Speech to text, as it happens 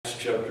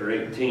chapter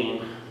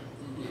 18.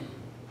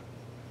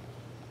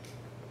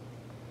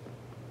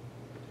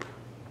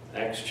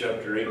 Acts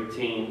chapter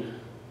 18.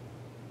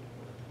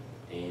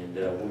 And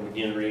we'll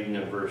begin reading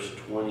at verse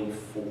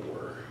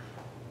 24.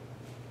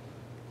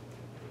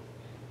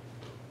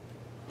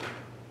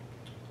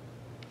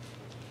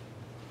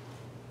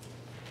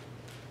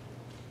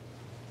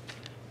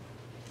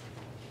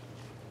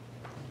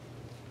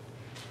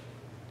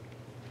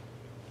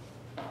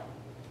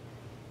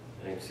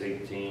 Acts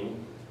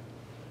 18.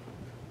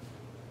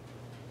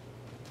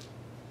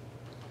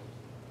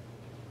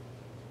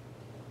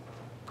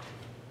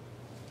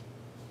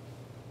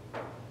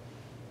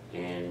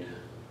 And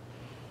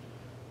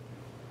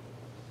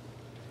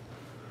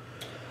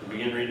we'll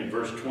begin reading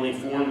verse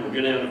 24, and we're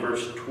going to have to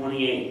verse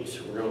 28.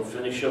 So we're going to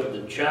finish up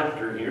the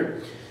chapter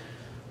here,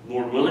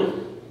 Lord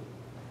willing.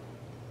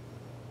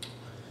 It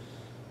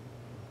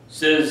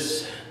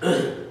says,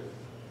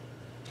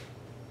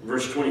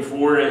 verse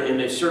 24, and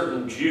a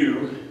certain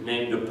Jew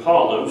named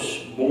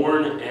Apollos,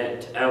 born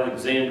at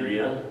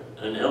Alexandria,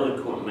 an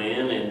eloquent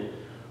man and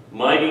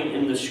mighty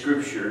in the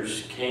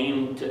Scriptures,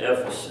 came to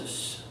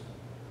Ephesus.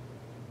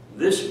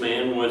 This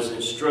man was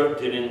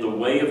instructed in the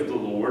way of the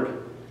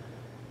Lord,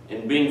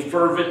 and being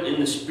fervent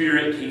in the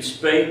Spirit, he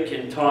spake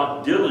and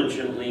taught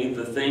diligently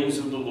the things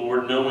of the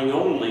Lord, knowing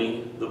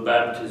only the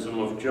baptism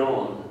of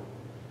John.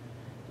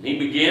 And he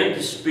began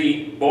to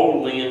speak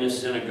boldly in the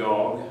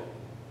synagogue,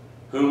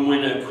 whom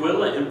when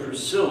Aquila and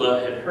Priscilla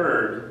had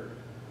heard,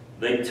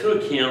 they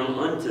took him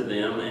unto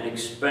them and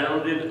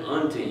expounded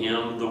unto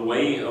him the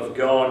way of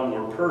God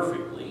more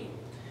perfectly.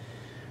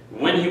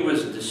 When he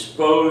was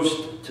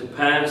disposed to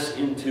pass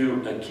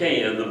into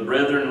Achaia, the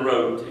brethren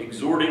wrote,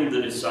 exhorting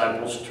the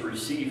disciples to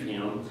receive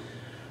him,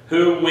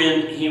 who,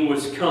 when he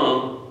was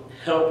come,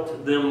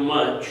 helped them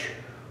much,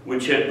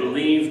 which had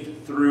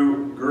believed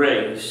through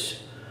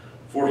grace.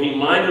 For he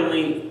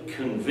mightily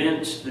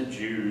convinced the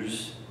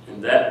Jews,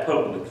 and that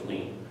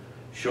publicly,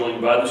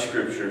 showing by the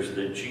Scriptures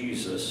that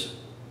Jesus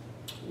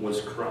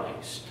was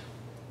Christ.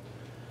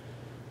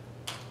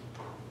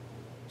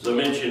 As I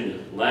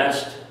mentioned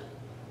last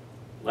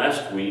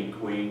week,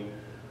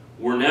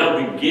 we're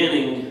now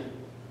beginning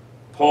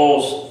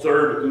Paul's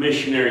third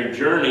missionary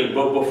journey,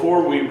 but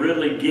before we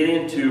really get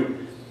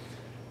into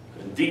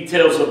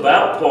details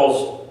about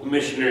Paul's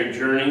missionary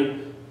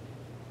journey,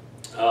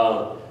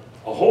 a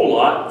whole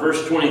lot,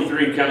 verse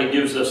 23 kind of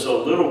gives us a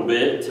little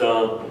bit.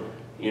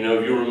 You know,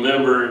 if you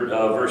remember,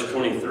 verse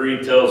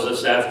 23 tells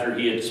us after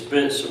he had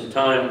spent some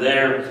time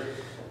there,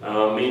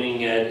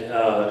 meaning at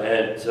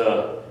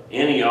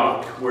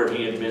Antioch, where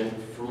he had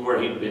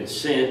been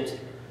sent,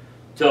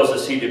 tells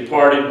us he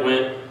departed,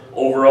 went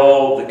over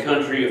all the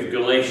country of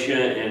Galatia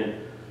and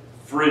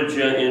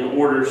Phrygia in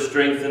order,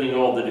 strengthening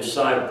all the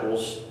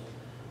disciples.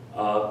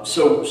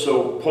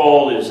 So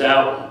Paul is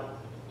out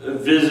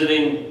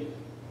visiting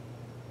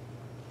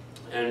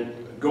and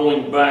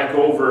going back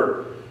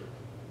over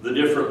the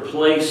different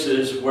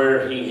places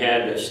where he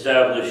had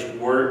established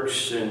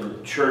works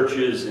and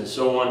churches and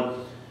so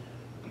on.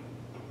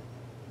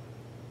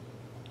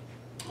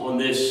 On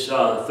this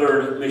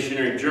third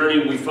missionary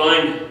journey, we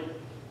find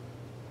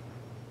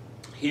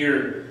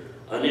here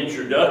an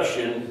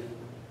introduction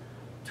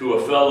to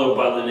a fellow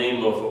by the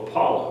name of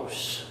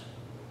Apollos.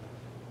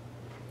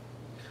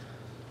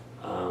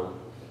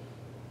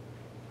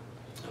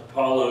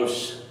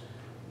 Apollos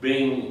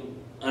being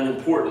an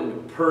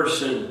important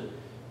person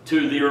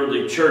to the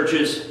early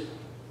churches.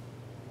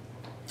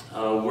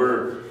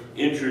 We're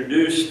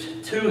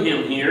introduced to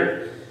him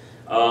here.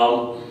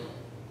 The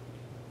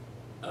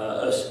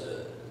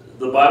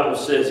Bible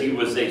says he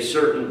was a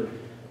certain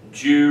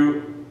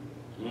Jew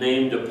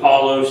named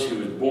Apollos, who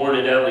was born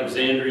at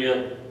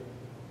Alexandria,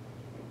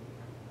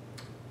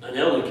 an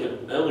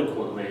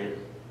eloquent man,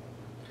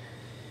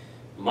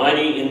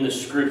 mighty in the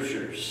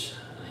Scriptures.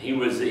 He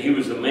was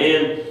a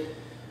man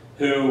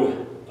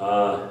who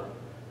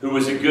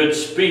was a good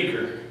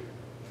speaker.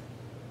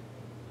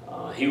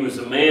 He was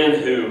a man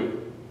who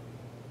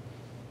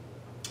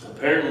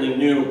apparently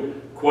knew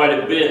quite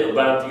a bit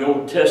about the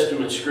Old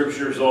Testament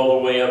Scriptures all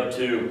the way up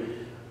to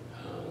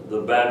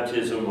the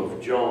baptism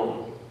of John.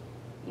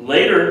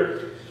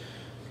 Later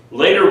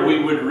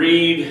we would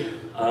read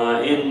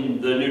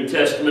in the New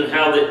Testament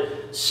how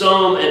that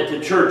some at the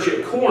church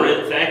at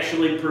Corinth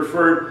actually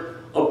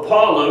preferred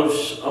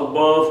Apollos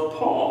above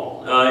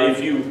Paul.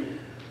 If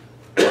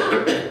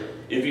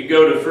you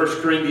go to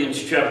 1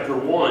 Corinthians chapter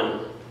 1,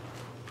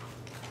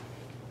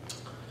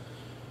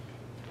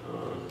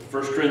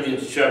 1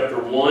 Corinthians chapter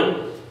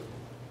 1,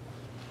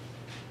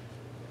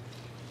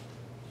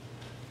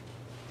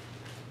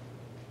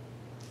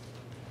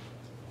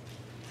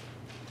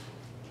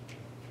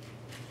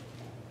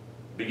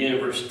 begin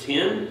at verse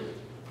 10,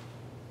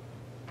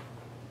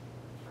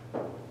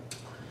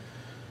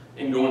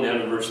 and going down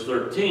to verse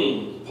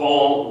 13.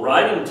 Paul,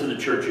 writing to the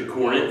church at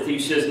Corinth, he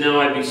says, "Now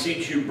I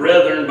beseech you,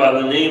 brethren, by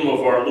the name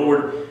of our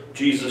Lord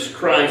Jesus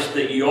Christ,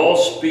 that ye all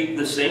speak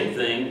the same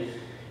thing,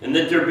 and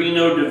that there be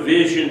no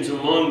divisions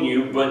among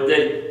you, but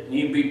that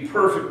ye be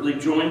perfectly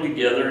joined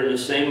together in the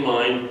same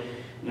mind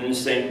and in the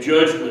same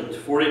judgment.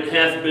 For it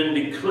hath been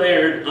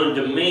declared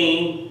unto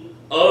me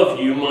of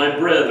you, my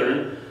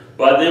brethren,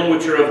 by them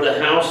which are of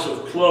the house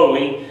of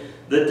Chloe,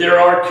 that there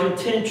are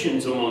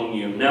contentions among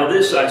you. Now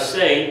this I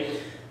say,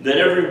 that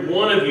every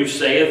one of you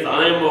saith,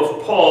 I am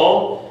of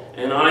Paul,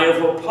 and I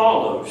of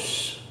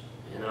Apollos,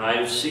 and I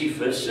of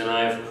Cephas, and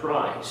I of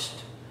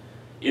Christ.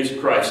 Is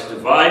Christ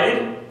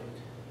divided?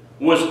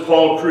 Was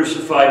Paul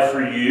crucified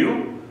for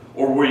you?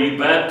 Or were you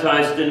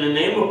baptized in the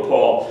name of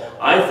Paul?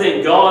 I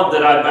thank God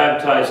that I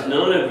baptized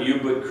none of you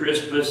but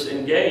Crispus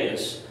and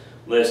Gaius,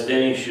 lest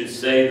any should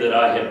say that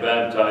I had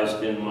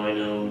baptized in mine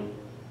own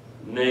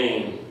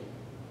name.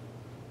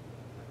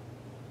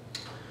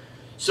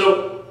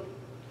 So,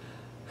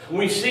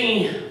 we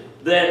see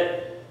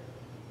that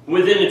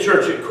within the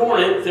church at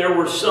Corinth, there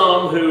were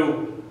some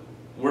who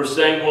were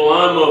saying, well,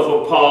 I'm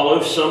of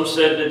Apollos. Some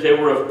said that they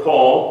were of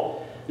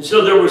Paul. And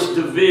so there was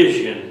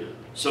division.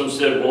 Some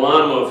said, well,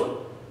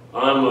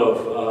 I'm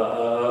of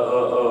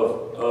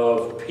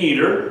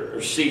Peter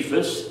or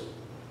Cephas.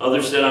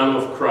 Others said, I'm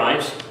of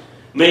Christ.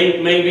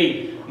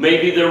 Maybe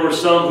there were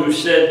some who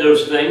said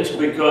those things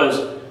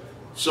because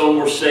some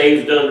were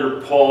saved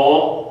under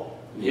Paul,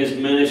 his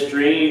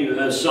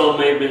ministry. Some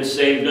may have been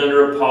saved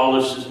under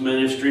Apollos'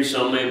 ministry.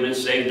 Some may have been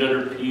saved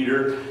under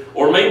Peter.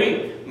 Or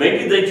maybe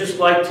they just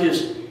liked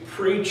his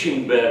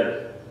preaching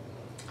better,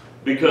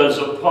 because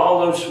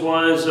Apollos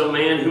was a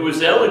man who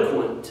was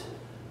eloquent,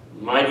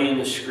 mighty in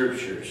the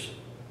Scriptures.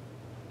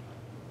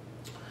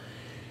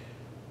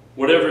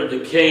 Whatever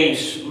the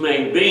case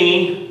may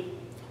be,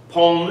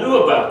 Paul knew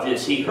about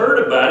this. He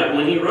heard about it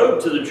when he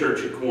wrote to the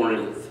church at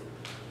Corinth.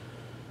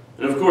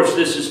 And of course,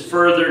 this is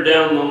further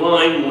down the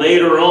line,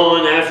 later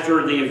on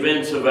after the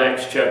events of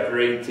Acts chapter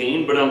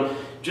 18. But I'm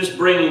just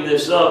bringing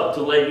this up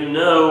to let you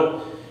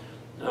know,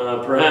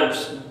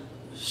 perhaps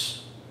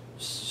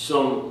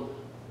some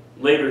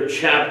later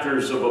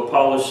chapters of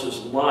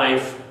Apollos'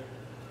 life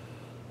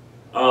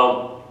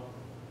and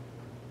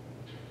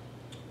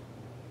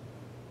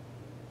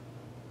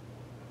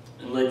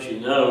let you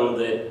know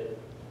that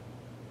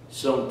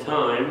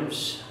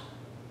sometimes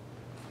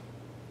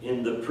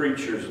in the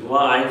preacher's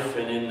life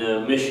and in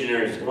the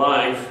missionary's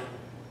life,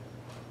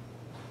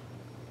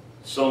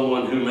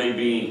 someone who may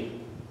be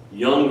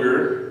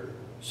younger,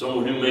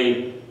 someone who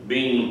may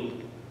be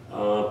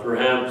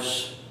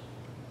perhaps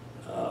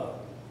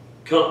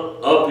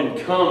up and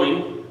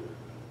coming,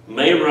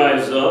 may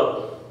rise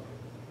up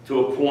to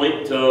a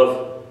point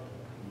of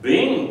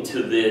being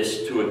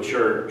to a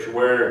church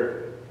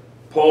where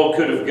Paul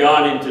could have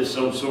got into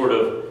some sort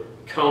of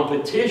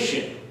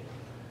competition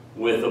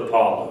with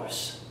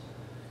Apollos.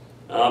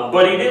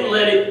 But he didn't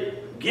let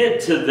it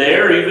get to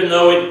there, even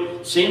though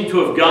it seemed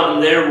to have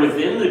gotten there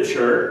within the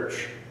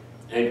church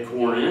at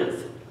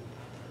Corinth.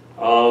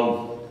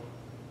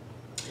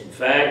 In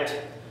fact,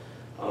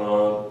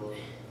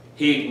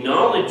 he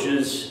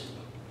acknowledges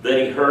that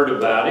he heard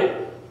about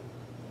it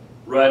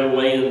right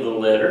away in the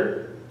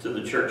letter to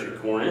the church at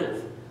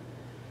Corinth.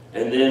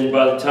 And then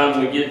by the time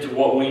we get to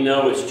what we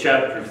know is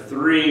chapter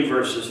 3,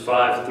 verses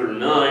 5 through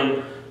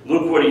 9,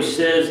 look what he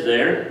says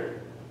there.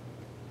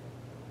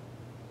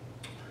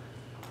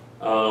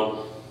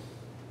 Well,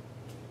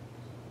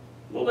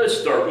 let's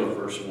start with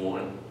verse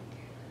 1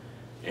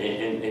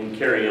 and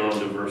carry on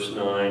to verse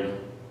 9,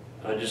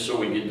 just so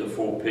we get the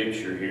full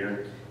picture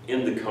here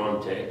in the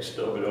context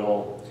of it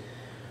all.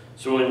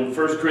 So in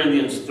 1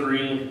 Corinthians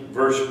 3,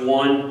 verse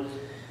 1,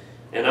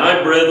 and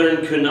I,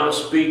 brethren, could not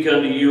speak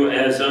unto you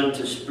as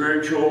unto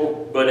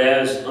spiritual, but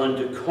as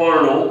unto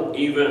carnal,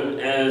 even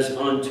as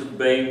unto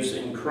babes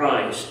in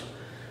Christ.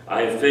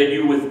 I have fed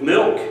you with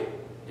milk,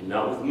 and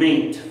not with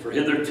meat, for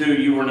hitherto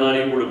you were not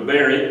able to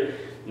bear it,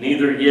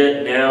 neither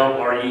yet now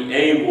are ye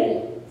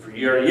able, for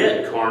ye are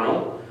yet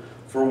carnal.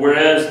 For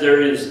whereas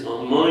there is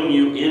among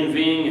you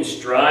envying and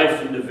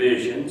strife and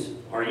divisions,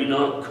 are ye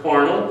not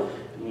carnal,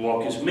 and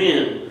walk as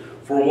men?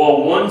 For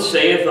while one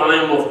saith, I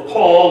am of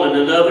Paul, and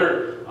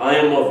another, I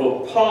am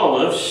of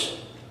Apollos,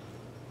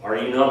 are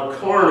ye not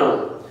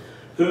carnal?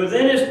 Who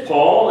then is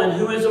Paul, and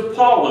who is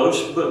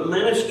Apollos, but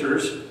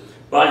ministers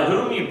by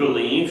whom ye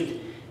believed,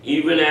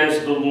 even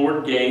as the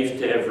Lord gave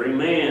to every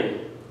man?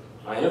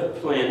 I have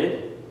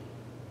planted,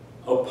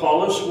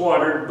 Apollos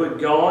watered,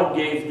 but God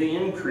gave the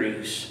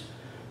increase.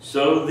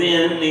 So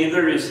then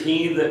neither is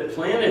he that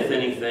planteth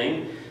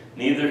anything,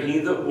 neither he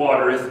that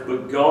watereth,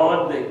 but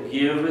God that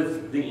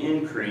giveth the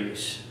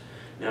increase.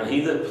 Now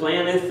he that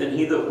planteth and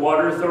he that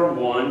watereth are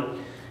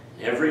one.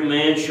 Every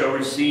man shall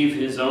receive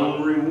his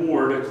own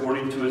reward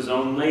according to his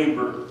own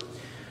labor.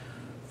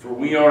 For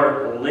we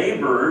are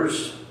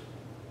laborers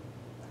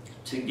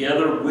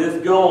together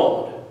with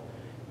God.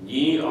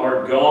 Ye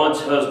are God's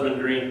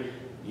husbandry,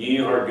 ye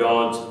are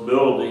God's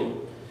building.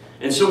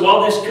 And so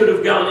while this could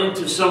have gotten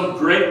into some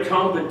great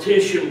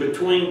competition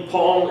between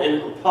Paul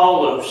and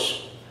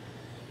Apollos,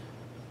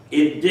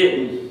 it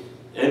didn't.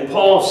 And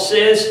Paul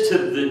says to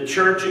the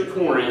church at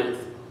Corinth,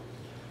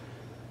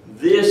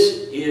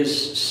 this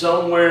is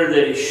somewhere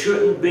that it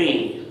shouldn't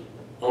be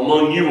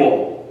among you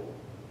all.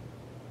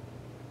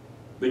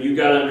 But you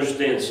got to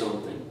understand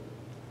something.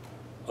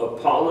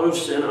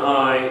 Apollos and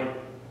I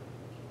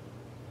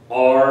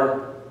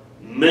are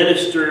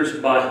ministers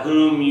by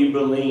whom you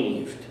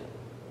believed.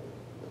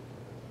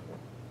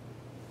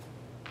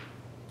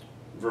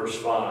 Verse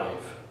 5.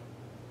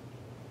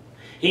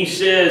 He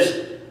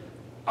says,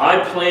 I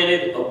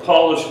planted,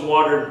 Apollos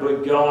watered,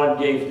 but God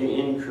gave the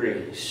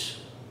increase.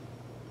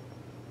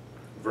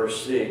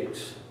 Verse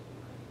 6.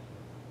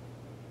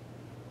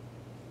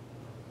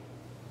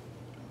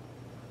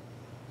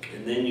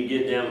 And then you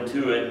get down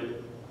to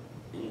it,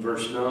 in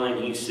verse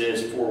 9, he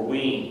says,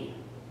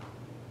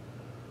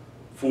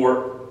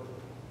 for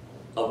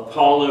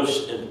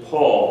Apollos and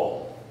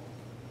Paul,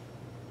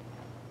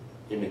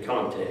 in the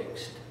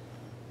context,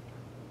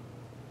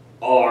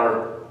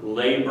 are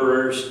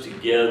laborers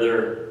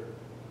together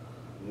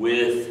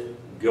with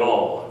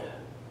God.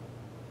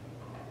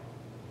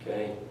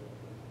 Okay?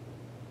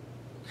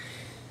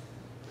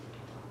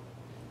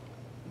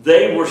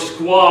 They were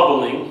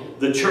squabbling,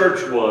 the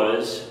church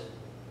was,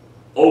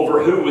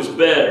 over who was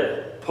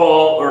better,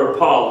 Paul or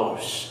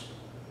Apollos.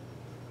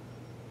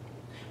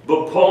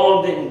 But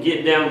Paul didn't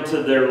get down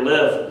to their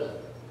level.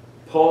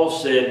 Paul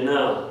said,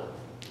 no.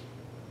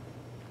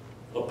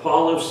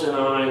 Apollos and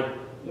I,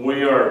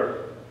 we are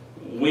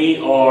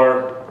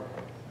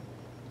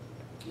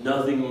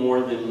nothing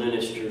more than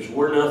ministers.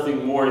 We're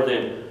nothing more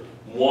than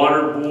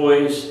water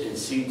boys and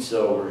seed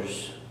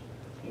sowers.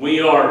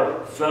 We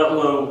are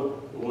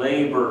fellow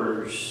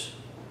laborers.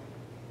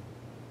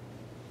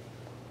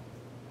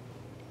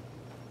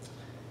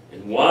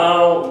 And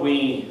while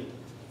we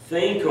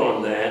think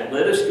on that,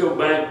 let us go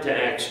back to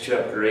Acts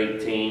chapter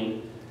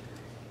 18,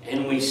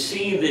 and we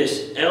see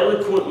this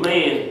eloquent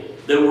man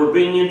that we're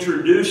being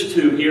introduced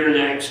to here in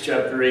Acts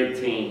chapter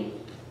 18.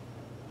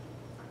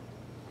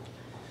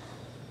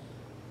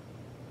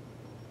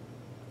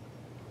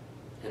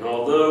 And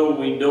although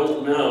we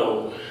don't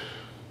know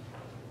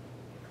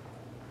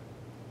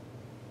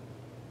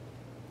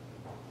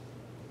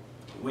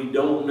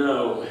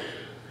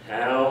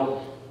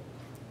how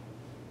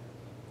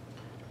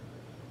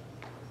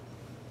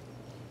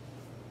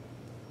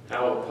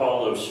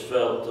Apollos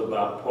felt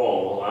about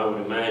Paul, I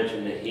would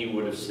imagine that he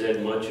would have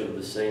said much of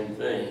the same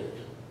thing.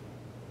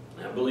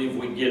 I believe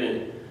we get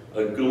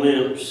a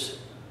glimpse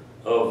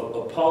of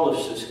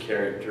Apollos'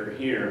 character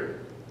here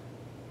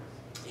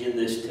in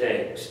this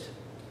text.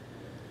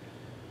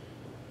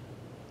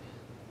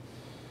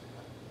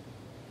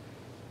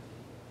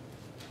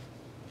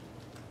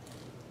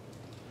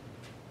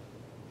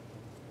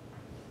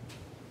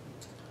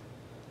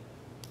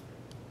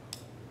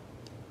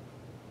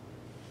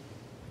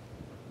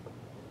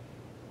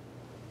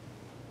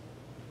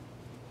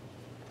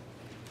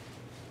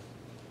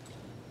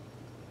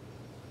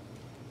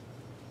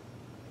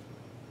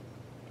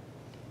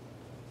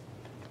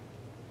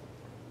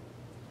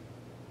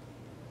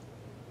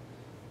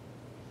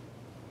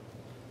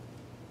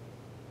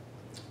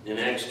 In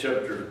Acts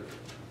chapter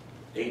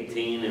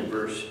 18 and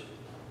verse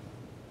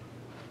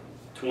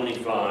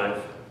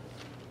 25,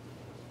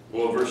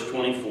 verse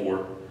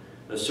 24,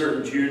 a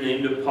certain Jew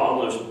named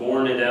Apollos,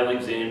 born at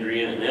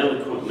Alexandria, an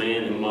eloquent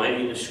man and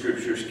mighty in the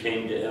scriptures,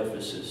 came to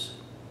Ephesus.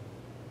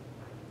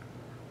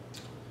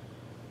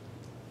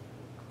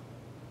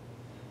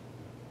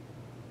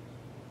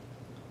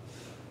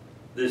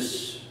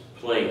 This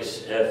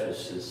place,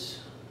 Ephesus,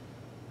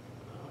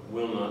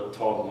 we'll not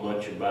talk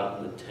much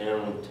about the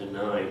town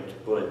tonight,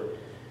 but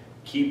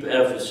keep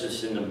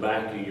Ephesus in the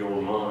back of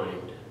your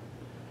mind.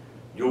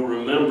 You'll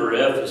remember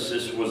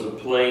Ephesus was a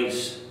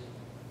place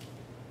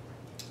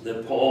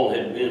that Paul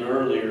had been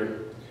earlier.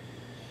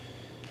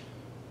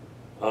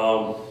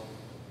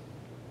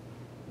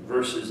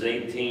 Verses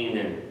 18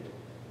 and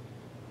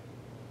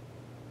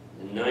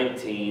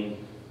 19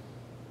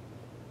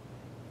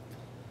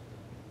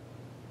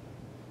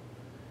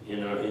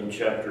 in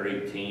chapter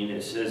 18,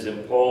 it says,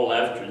 and Paul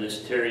after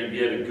this tarried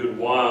yet a good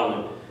while,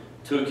 and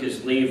took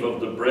his leave of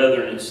the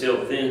brethren, and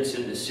sailed thence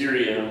into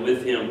Syria, and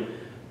with him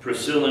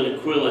Priscilla and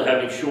Aquila,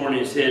 having shorn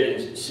his head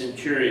in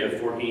Centuria,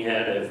 for he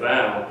had a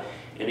vow.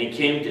 And he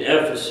came to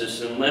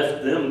Ephesus, and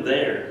left them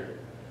there.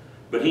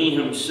 But he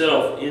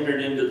himself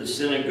entered into the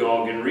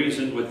synagogue, and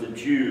reasoned with the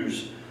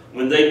Jews.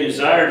 When they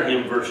desired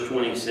him, verse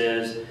 20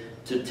 says,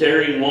 to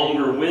tarry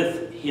longer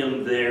with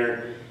him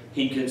there,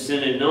 he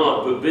consented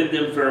not, but bid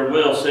them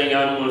farewell, saying,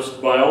 I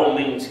must by all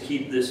means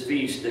keep this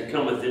feast that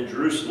cometh in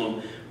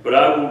Jerusalem, but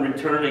I will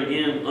return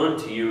again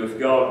unto you, if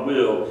God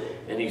will.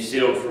 And he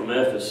sailed from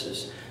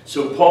Ephesus.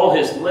 So Paul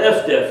has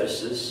left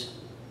Ephesus.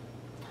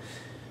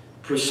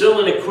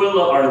 Priscilla and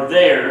Aquila are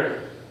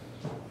there.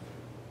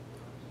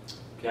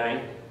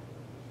 Okay?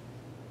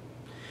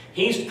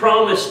 He's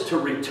promised to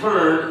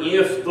return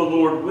if the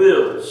Lord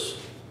wills.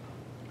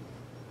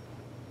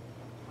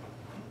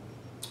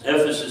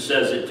 Ephesus,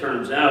 as it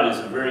turns out, is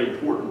a very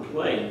important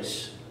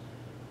place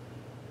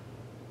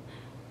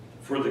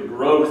for the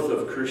growth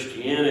of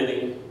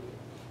Christianity,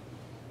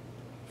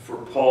 for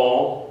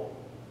Paul,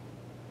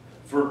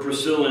 for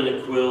Priscilla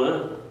and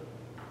Aquila,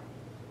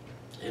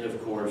 and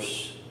of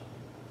course,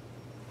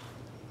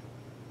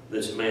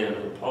 this man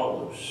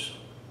Apollos.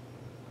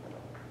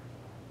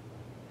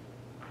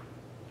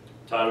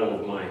 title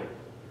of my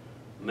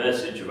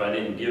message, if I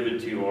didn't give it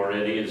to you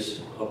already,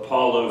 is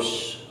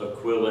Apollos,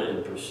 Aquila,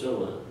 and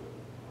Priscilla.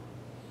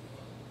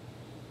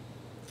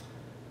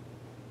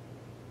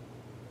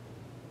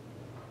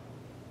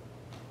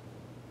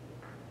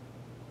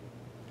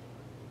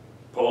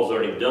 Paul's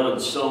already done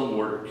some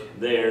work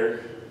there.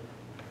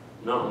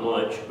 Not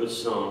much, but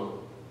some.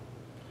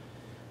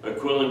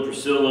 Aquila and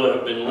Priscilla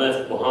have been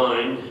left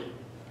behind.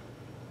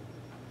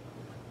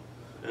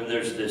 And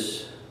there's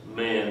this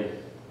man,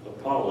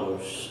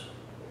 Apollos,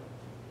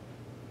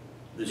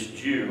 this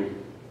Jew.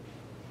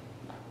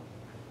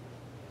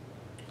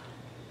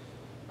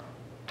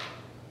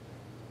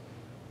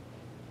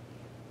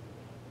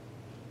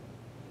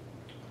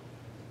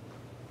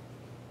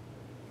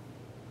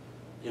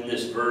 In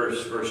this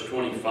verse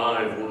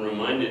 25, we're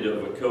reminded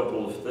of a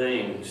couple of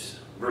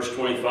things. Verse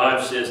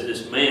 25 says,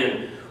 this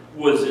man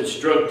was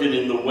instructed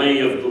in the way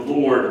of the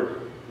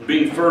Lord.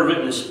 Being fervent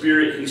in the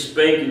Spirit, he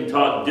spake and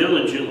taught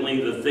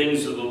diligently the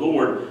things of the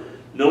Lord,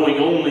 knowing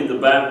only the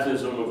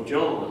baptism of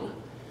John.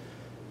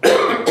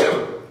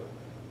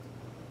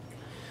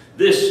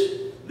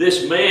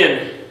 This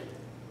man,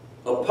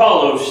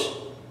 Apollos,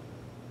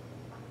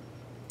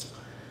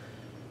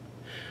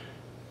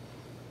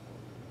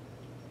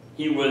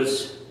 he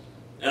was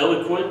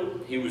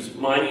eloquent. He was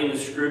mighty in the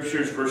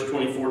Scriptures, verse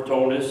 24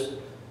 told us.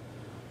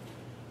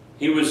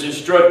 He was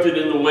instructed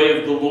in the way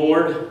of the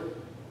Lord.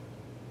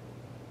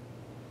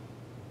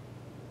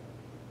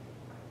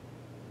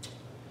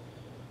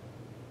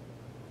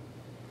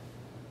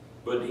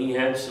 But he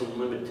had some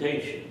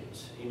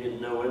limitations. He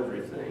didn't know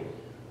everything.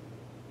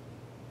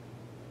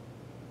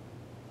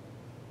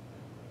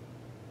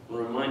 I'm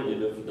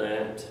reminded of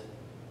that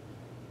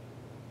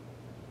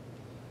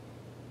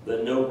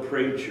no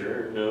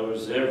preacher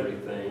knows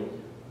everything.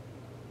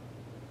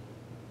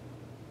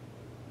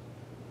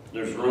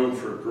 There's room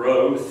for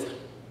growth.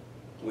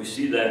 We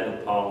see that in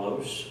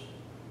Apollos.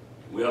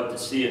 We ought to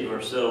see it in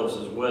ourselves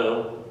as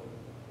well.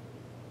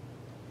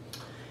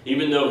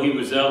 Even though he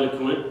was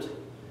eloquent,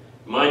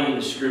 mighty in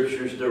the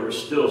Scriptures, there were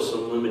still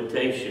some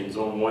limitations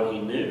on what he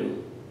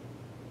knew.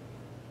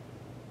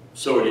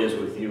 So it is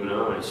with you and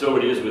I. So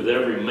it is with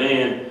every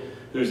man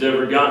who's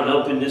ever gotten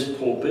up in this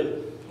pulpit,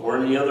 or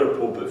any other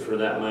pulpit for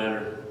that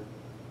matter.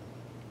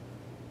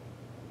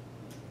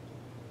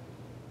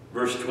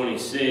 Verse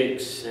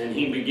 26, and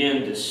he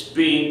began to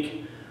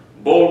speak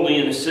boldly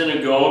in the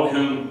synagogue,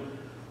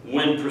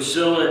 when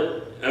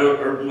Aquila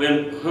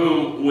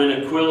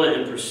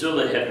and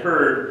Priscilla had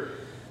heard,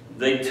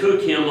 they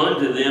took him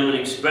unto them and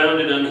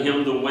expounded unto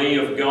him the way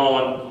of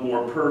God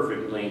more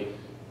perfectly.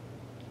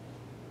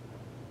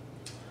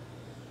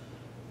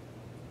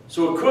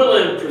 So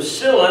Aquila and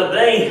Priscilla,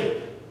 they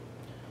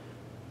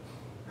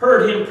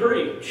heard him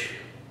preach.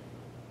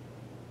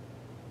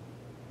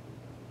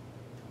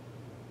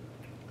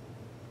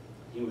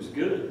 He was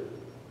good.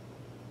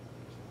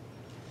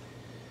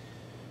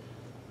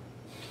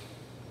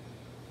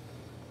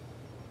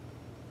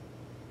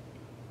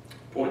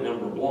 Point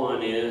number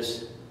one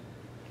is,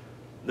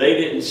 they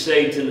didn't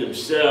say to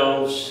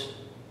themselves,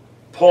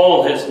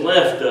 Paul has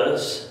left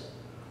us.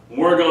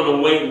 We're going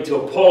to wait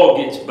until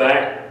Paul gets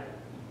back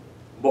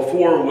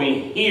before we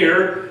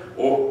hear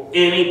or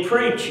any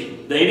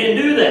preaching. They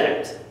didn't do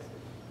that.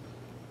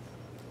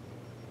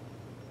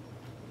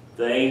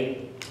 They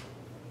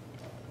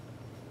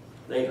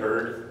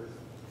heard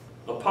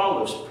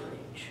Apollos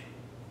preach.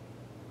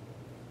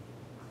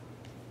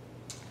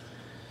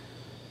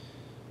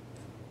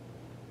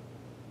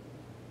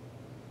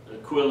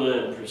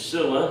 Aquila and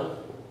Priscilla,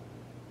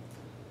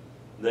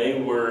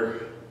 they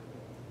were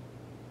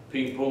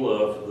people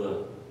of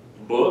the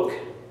book.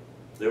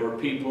 They were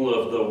people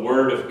of the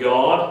Word of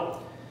God.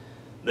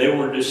 They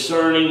were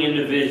discerning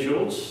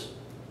individuals.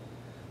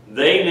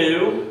 They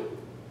knew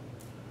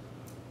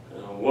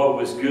what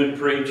was good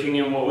preaching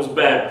and what was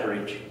bad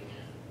preaching.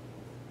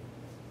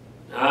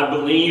 I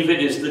believe it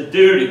is the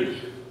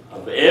duty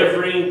of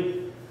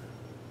every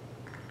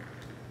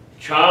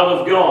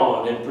child of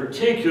God, and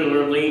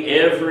particularly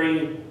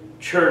every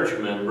church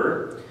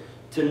member,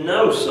 to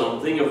know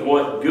something of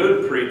what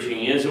good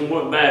preaching is and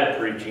what bad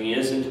preaching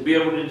is, and to be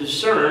able to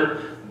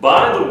discern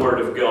by the Word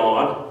of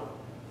God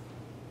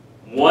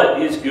what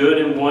is good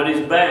and what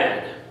is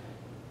bad.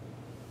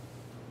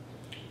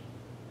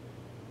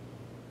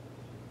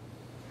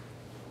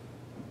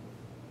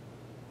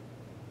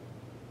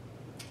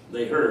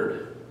 They heard.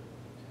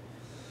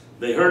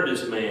 They heard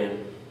this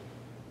man.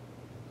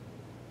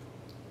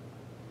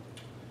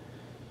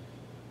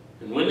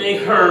 And when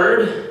they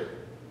heard,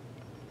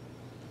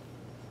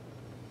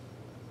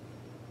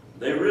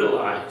 they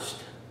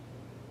realized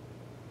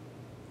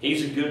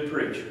he's a good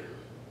preacher.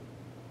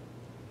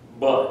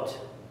 But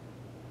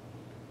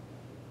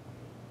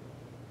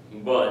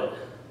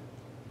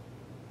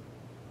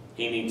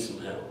he needs some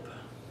help.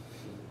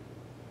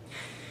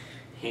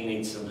 He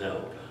needs some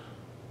help.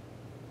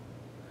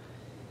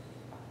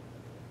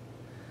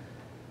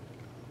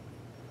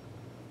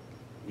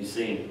 You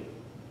see,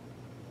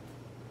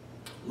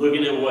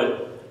 looking at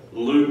what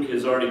Luke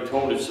has already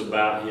told us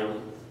about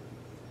him,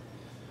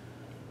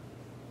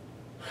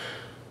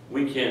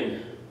 we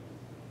can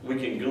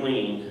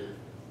glean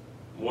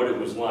what it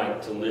was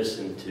like to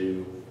listen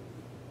to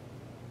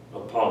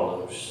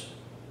Apollos.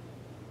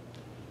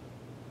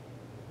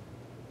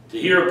 To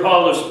hear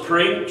Apollos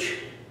preach,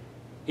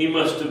 he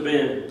must have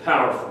been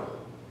powerful.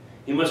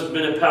 He must have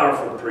been a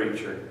powerful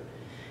preacher.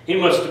 He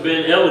must have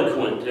been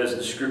eloquent, as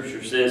the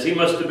Scripture says. He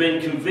must have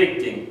been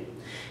convicting.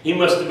 He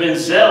must have been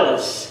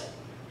zealous.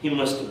 He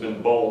must have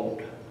been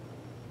bold.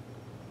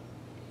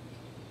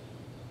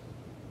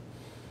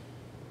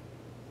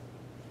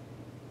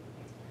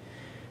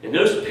 And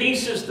those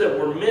pieces that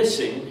were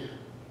missing,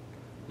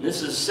 and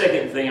this is the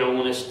second thing I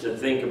want us to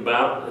think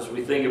about as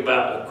we think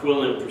about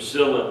Aquila and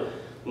Priscilla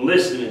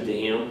listening to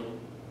him.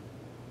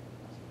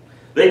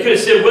 They could have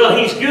said, well,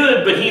 he's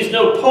good, but he's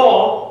no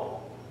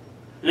Paul.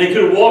 And they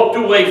could have walked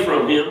away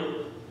from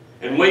him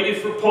and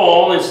waited for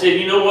Paul and said,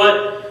 you know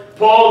what,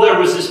 Paul, there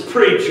was this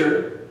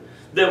preacher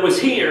that was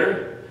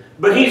here,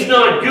 but he's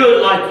not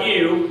good like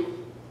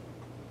you.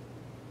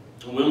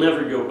 And we'll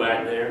never go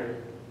back there.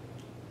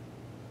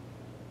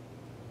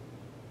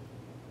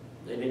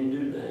 They didn't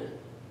do that.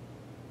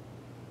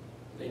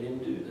 They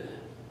didn't do that.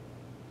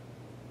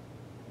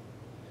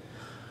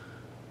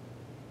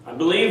 I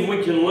believe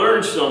we can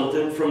learn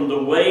something from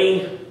the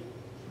way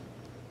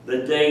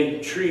that they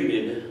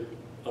treated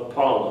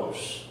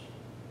Apollos.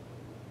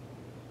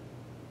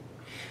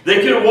 They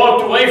could have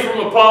walked away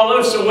from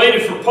Apollos and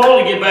waited for Paul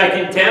to get back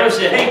in town and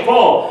said, hey,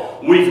 Paul,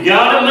 we've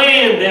got a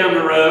man down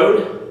the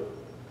road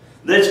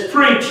that's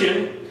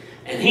preaching,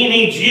 and he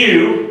needs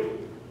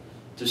you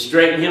to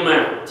straighten him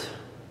out.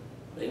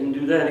 They didn't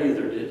do that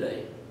either, did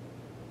they?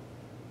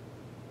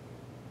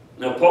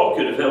 Now, Paul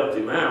could have helped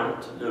him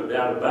out, no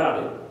doubt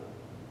about it.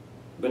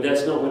 But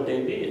that's not what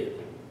they did.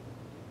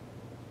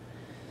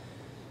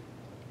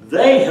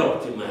 They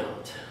helped him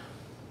out.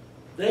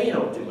 They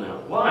helped him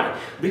out. Why?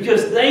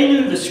 Because they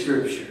knew the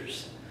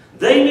Scriptures.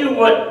 They knew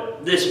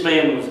what this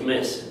man was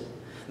missing.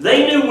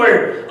 They knew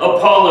where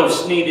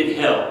Apollos needed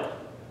help.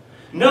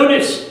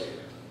 Notice,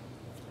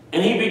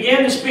 and he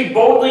began to speak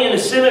boldly in the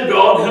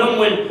synagogue, whom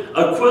when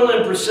Aquila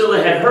and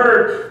Priscilla had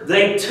heard,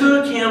 they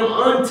took him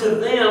unto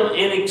them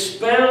and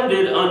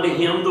expounded unto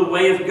him the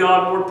way of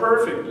God more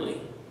perfectly.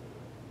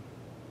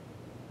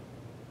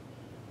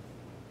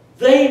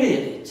 They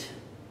did it.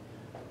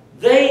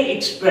 They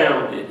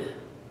expounded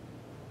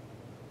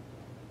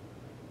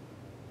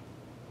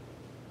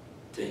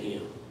to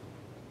him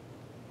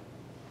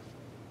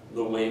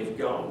the way of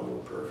God more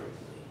perfectly.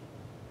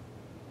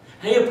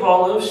 Hey,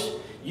 Apollos,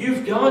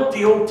 you've got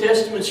the Old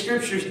Testament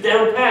Scriptures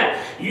down pat.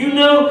 You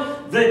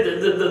know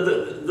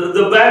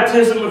the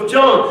baptism of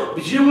John.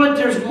 But you know what?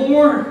 There's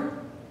more.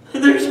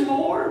 There's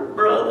more,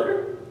 brother.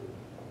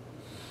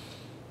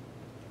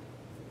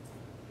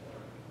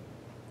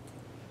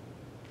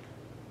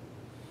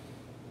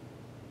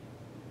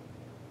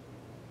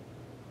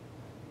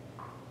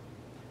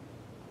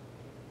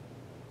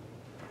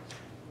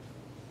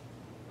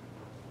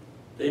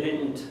 They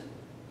didn't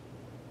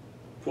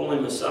pull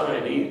him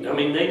aside. I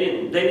mean, they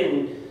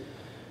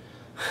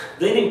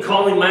didn't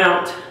call him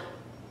out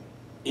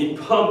in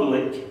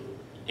public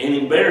and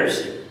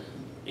embarrass him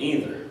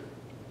either.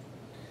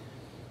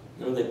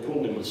 No, they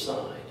pulled him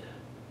aside.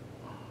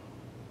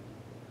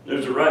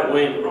 There's a right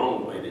way and a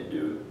wrong way to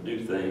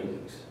do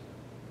things.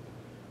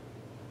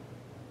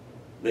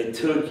 They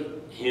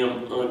took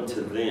him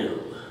unto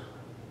them.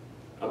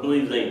 I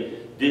believe they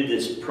did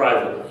this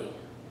privately.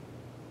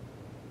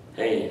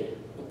 Hey,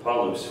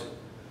 Apollos,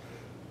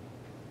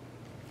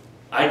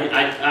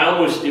 I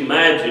almost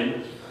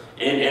imagine,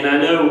 and I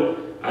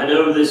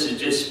know this is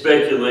just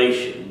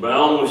speculation, but I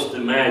almost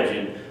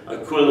imagine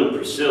Aquila and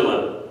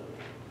Priscilla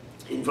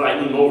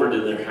inviting him over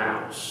to their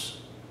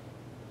house.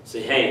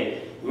 Say,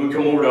 hey, you want to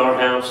come over to our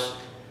house,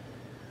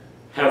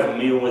 have a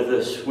meal with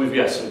us? We've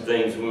got some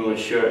things we want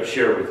to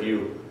share with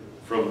you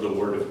from the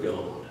Word of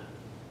God.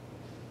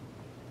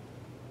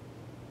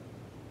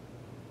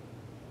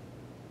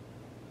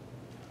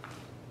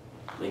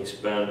 They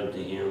expounded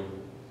to him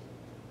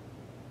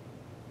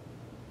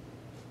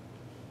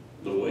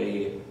the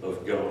way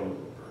of God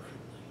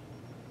perfectly.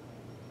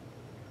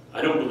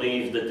 I don't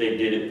believe that they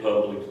did it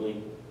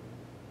publicly.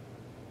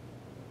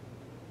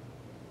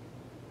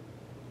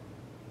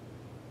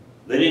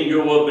 They didn't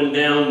go up and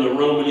down the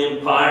Roman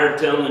Empire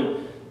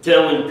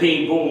telling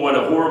people what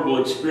a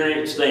horrible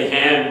experience they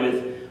had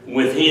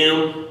with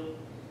him.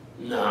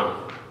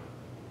 No.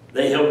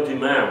 They helped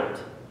him out.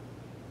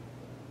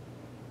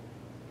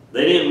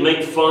 They didn't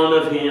make fun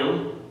of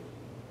him.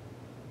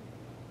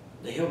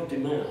 They helped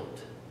him out,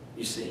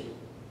 you see.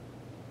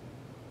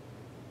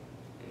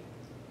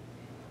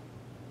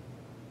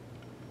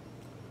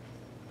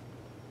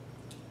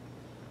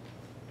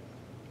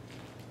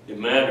 It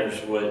matters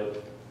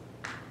what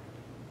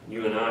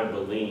you and I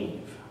believe.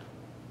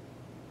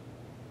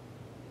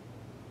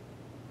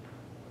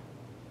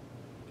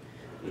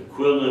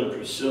 Aquila and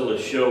Priscilla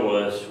show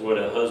us what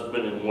a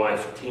husband and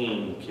wife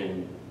team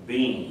can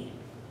be.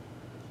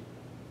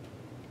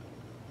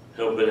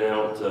 Helping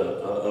out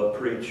a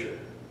preacher.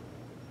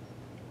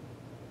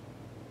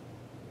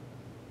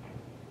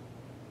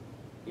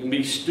 You can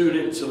be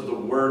students of the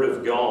Word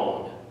of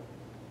God.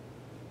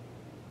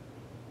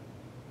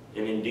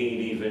 And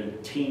indeed, even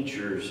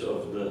teachers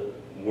of the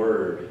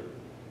Word.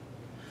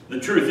 The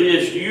truth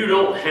is, you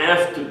don't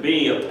have to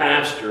be a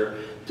pastor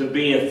to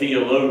be a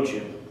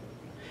theologian.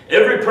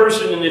 Every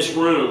person in this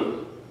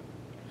room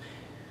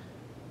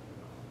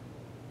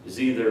is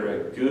either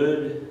a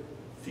good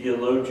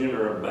theologian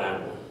or a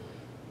bad one.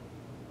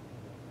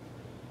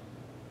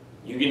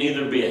 You can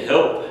either be a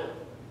help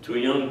to a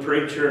young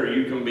preacher, or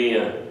you can be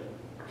a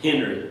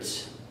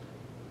hindrance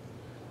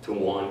to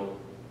one.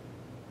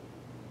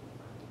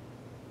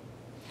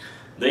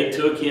 They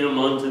took him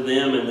unto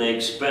them, and they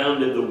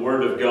expounded the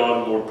Word of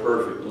God more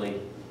perfectly.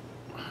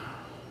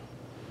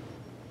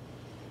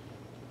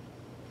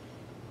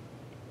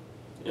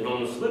 And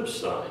on the flip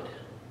side,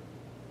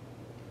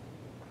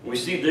 we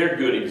see their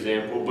good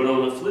example, but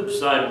on the flip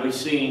side, we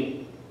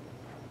see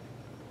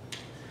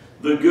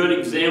the good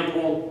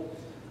example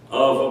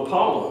of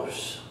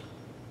Apollos.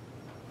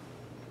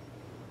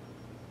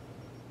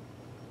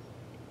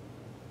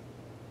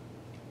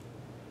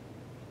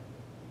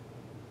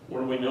 What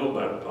do we know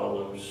about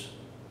Apollos?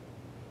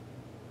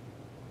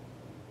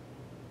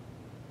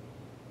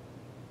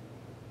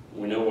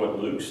 We know what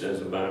Luke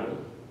says about him.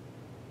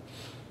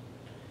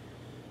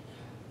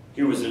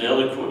 He was an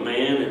eloquent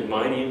man and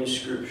mighty in the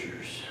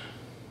Scriptures.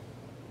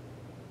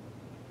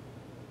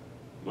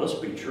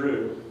 Must be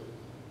true.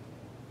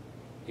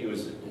 He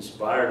was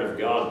inspired of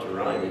God to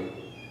write it.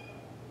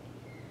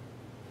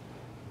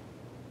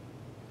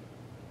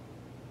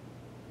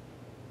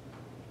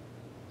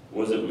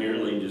 Was it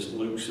merely just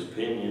Luke's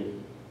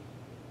opinion?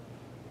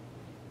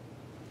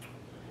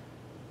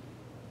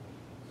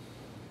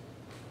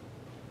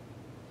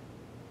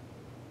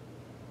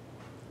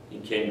 He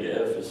came to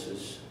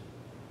Ephesus.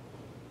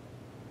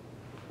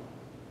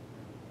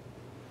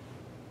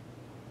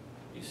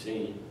 You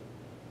see,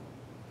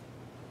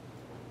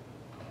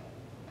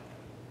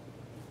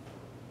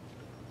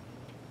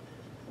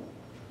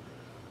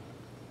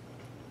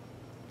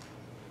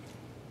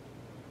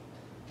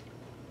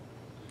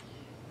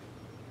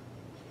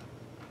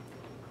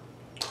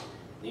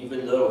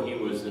 even though he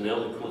was an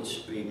eloquent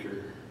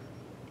speaker,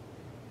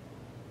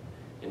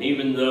 and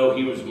even though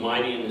he was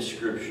mighty in the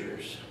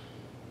Scriptures,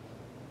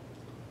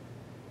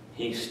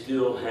 he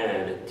still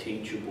had a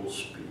teachable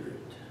spirit.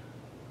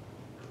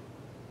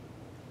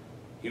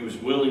 He was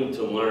willing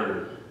to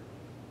learn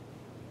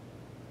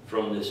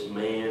from this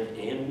man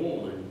and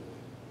woman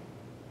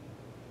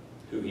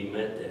who he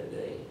met that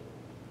day.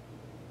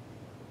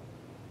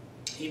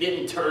 He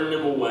didn't turn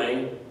them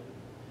away.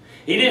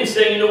 He didn't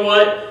say, you know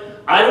what?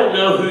 I don't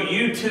know who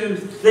you two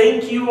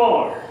think you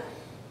are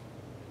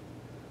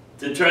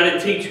to try to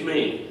teach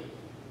me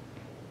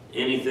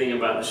anything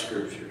about the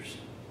Scriptures.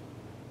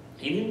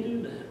 He didn't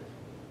do that.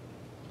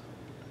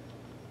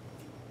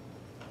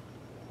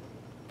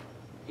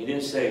 He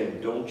didn't say,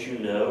 don't you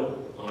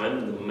know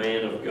I'm the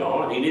man of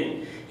God?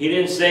 He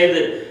didn't say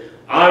that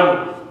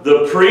I'm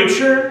the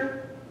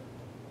preacher.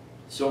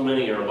 So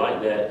many are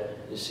like that,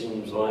 it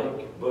seems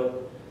like,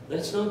 but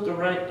that's not the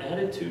right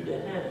attitude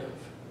to have.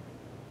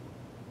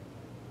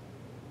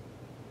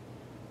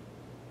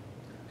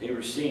 He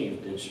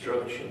received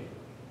instruction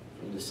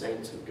from the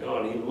saints of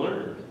God. He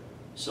learned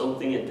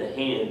something at the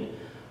hand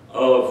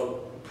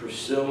of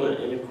Priscilla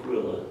and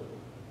Aquila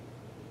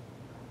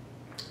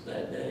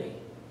that day.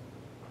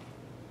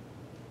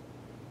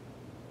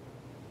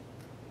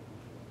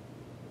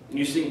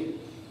 You see,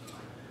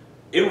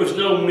 it was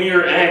no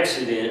mere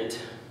accident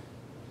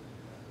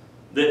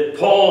that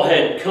Paul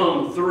had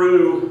come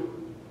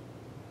through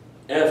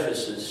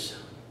Ephesus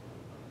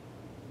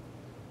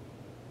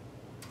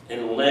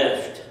and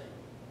left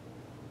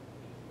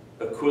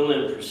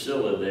Aquila and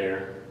Priscilla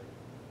there.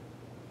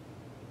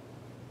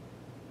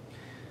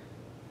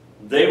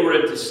 They were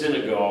at the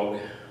synagogue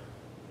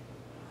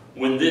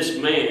when this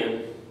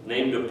man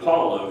named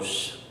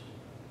Apollos,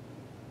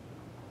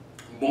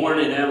 born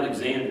in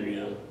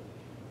Alexandria,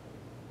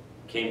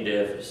 came to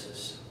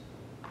Ephesus.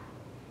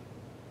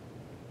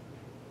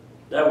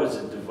 That was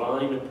a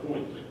divine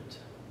appointment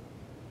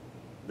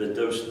that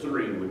those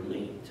three would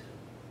meet.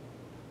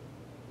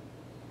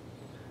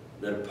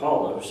 That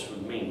Apollos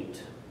would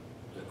meet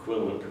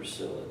Aquila and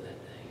Priscilla that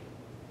day.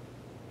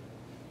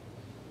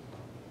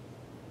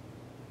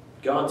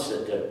 God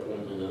set that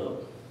appointment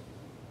up.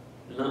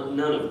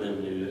 None of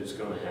them knew it was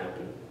going to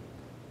happen.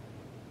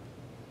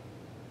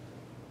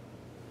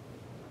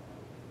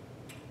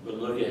 But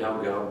look at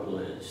how God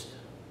blessed.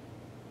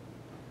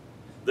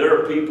 There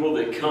are people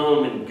that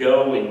come and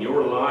go in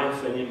your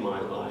life and in my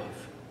life.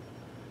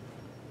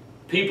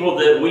 People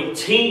that we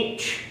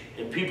teach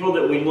and people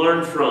that we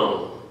learn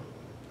from.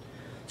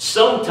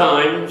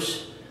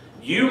 Sometimes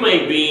you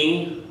may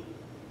be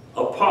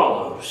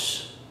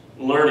Apollos,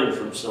 learning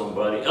from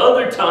somebody.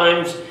 Other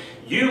times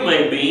you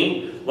may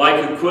be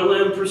like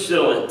Aquila and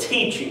Priscilla,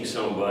 teaching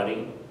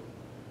somebody.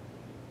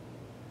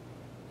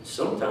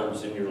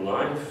 Sometimes in your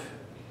life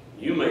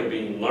you may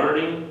be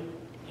learning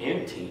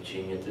and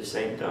teaching at the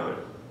same time.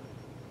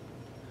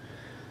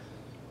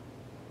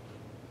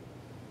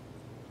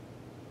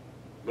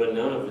 But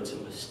none of it's a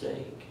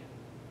mistake.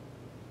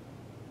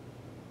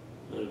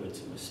 None of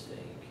it's a mistake.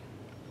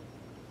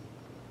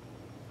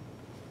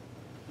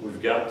 We've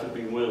got to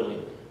be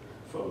willing,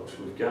 folks,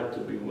 we've got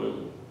to be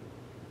willing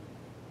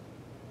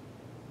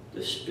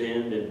to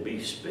spend and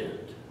be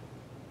spent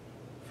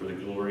for the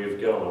glory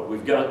of God.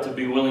 We've got to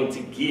be willing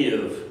to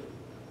give.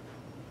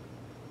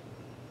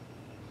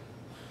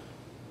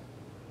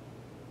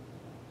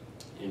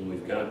 And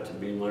we've got to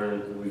be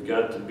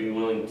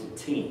willing to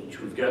teach.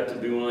 We've got to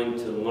be willing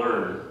to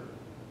learn.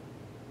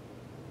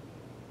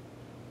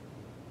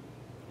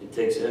 It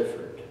takes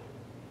effort.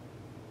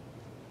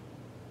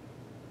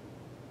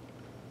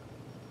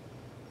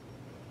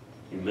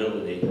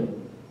 Humility.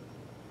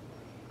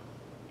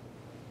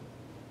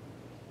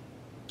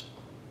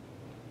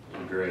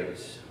 And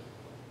grace.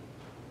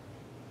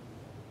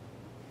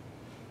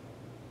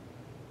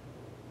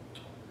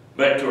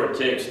 Back to our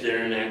text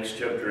there in Acts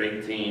chapter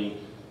 18,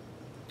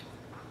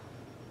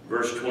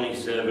 verse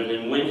 27.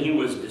 And when he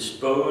was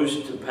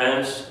disposed to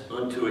pass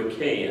unto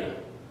Achaia,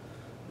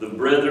 the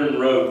brethren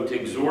wrote,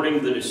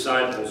 exhorting the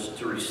disciples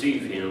to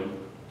receive him,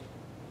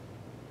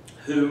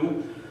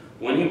 who,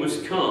 when he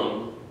was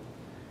come,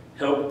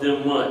 helped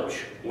them much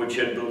which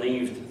had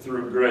believed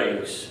through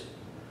grace.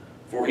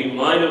 For he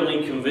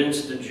mightily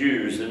convinced the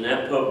Jews, and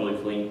that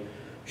publicly,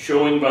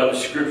 showing by the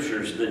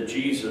Scriptures that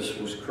Jesus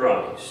was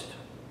Christ.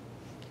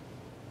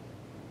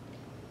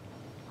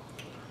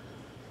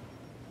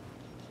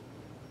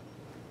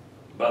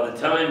 By the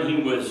time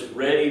he was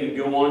ready to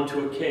go on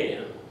to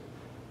Achaia,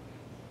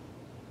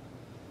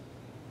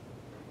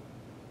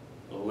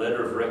 a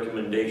letter of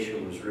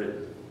recommendation was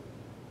written.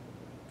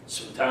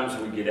 Sometimes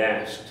we get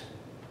asked,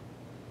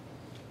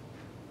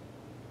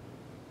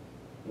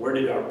 where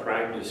did our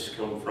practice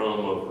come from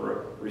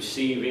of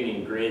receiving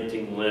and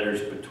granting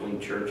letters between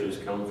churches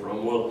come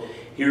from? Well,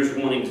 here's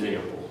one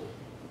example.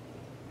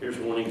 Here's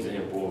one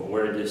example of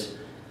where this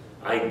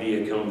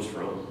idea comes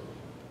from.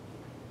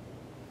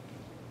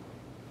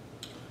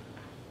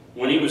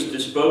 When he was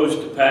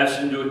disposed to pass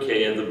into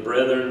Achaia, the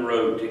brethren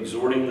wrote,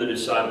 exhorting the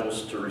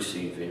disciples to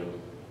receive him.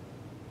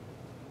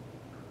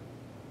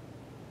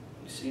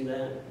 You see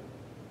that?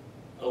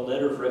 A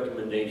letter of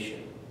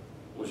recommendation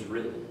was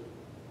written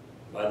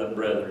by the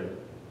brethren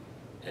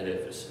at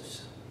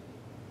Ephesus.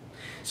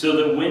 So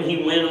that when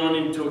he went on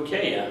into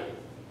Achaia,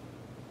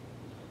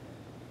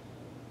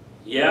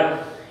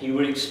 he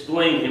would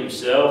explain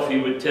himself, he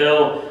would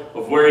tell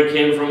of where he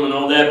came from and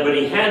all that, but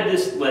he had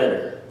this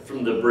letter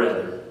from the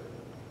brethren.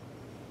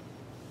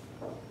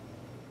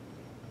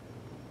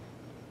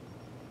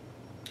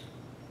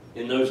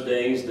 In those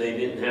days, they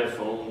didn't have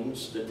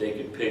phones that they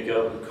could pick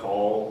up and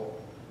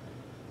call.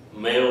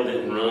 Mail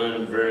didn't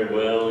run very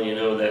well,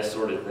 that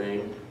sort of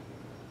thing.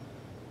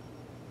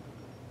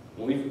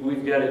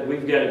 We've got it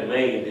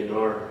made in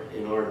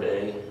our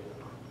day.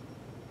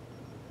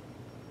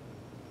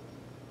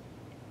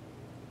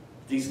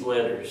 These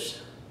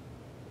letters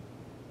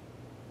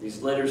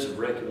of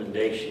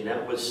recommendation,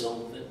 that was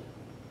something.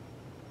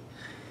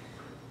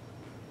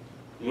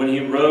 When he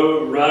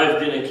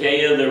arrived in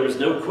Achaia, there was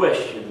no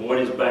question what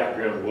his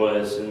background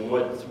was and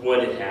what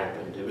had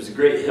happened. It was a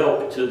great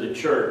help to the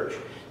church,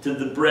 to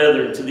the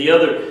brethren, to the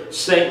other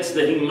saints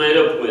that he met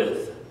up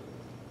with,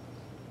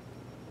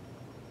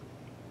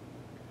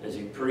 as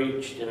he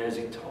preached and as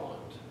he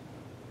taught.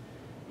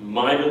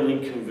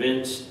 Mightily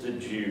convinced the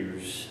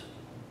Jews,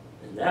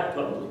 and that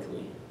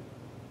publicly,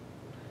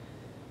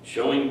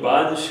 showing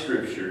by the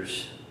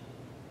Scriptures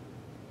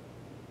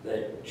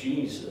that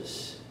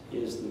Jesus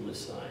is the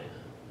Messiah.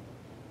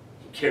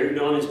 He carried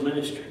on his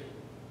ministry.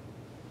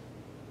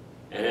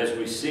 And as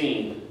we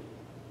seen,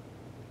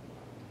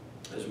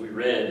 as we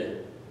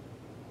read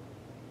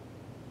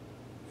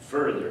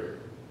further,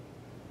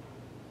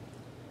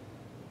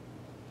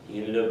 he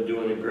ended up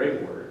doing a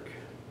great work,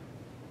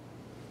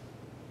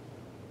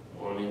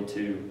 on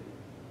into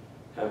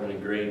having a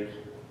great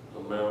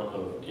amount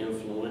of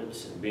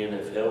influence and being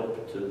of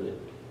help to the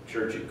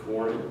church at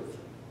Corinth.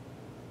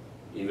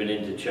 Even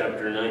into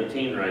chapter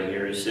 19 right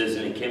here, it says,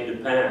 and it came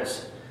to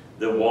pass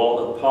that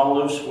while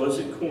Apollos was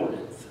at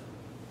Corinth,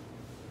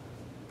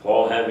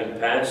 Paul, having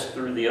passed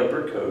through the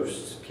upper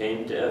coasts,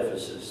 came to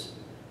Ephesus,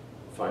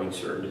 finding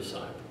certain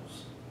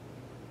disciples.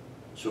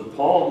 So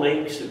Paul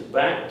makes it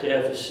back to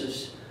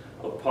Ephesus.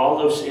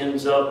 Apollos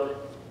ends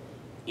up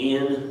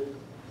in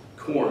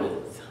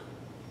Corinth.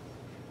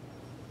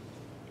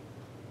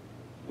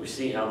 We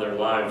see how their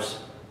lives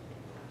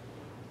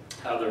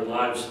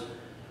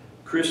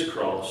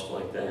crisscrossed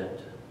like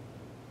that.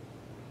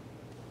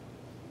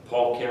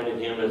 Paul counted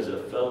him as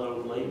a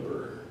fellow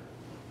laborer.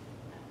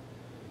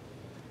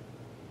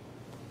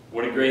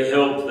 What a great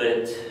help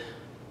that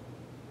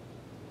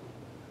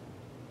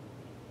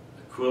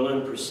Aquila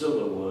and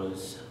Priscilla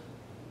was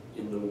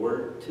in the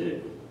work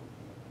too.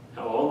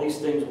 How all these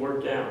things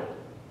worked out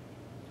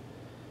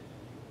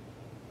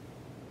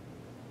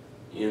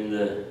in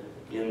the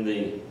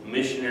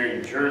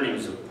missionary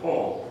journeys of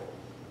Paul,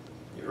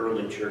 the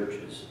early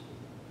churches.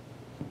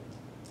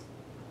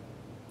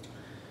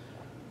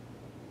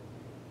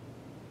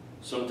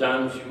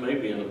 Sometimes you may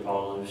be an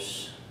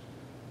Apollos.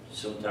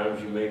 Sometimes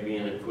you may be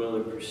an Aquila,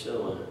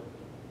 Priscilla.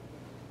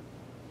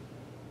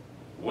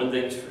 One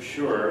thing's for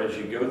sure, as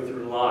you go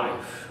through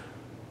life,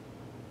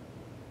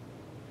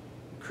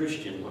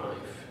 Christian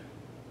life,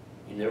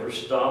 you never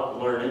stop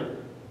learning,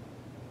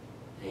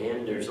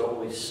 and there's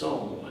always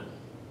someone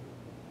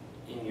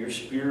in your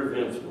sphere of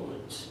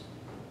influence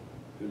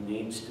who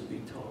needs to be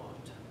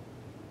taught.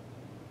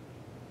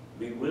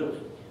 Be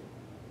willing,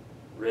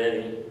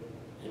 ready,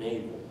 and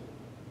able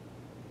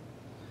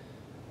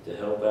to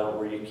help out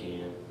where you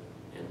can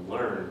and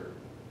learn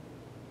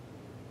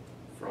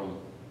from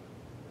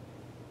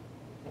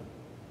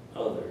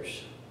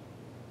others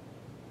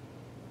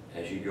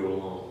as you go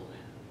along.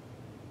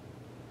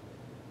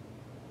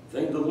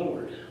 Thank the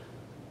Lord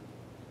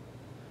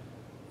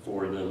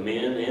for the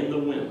men and the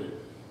women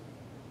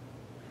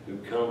who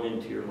come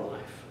into your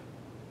life.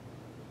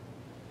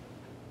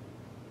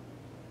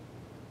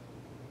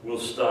 We'll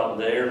stop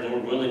there.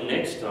 Lord willing,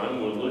 next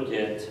time we'll look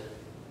at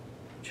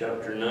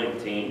chapter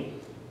 19.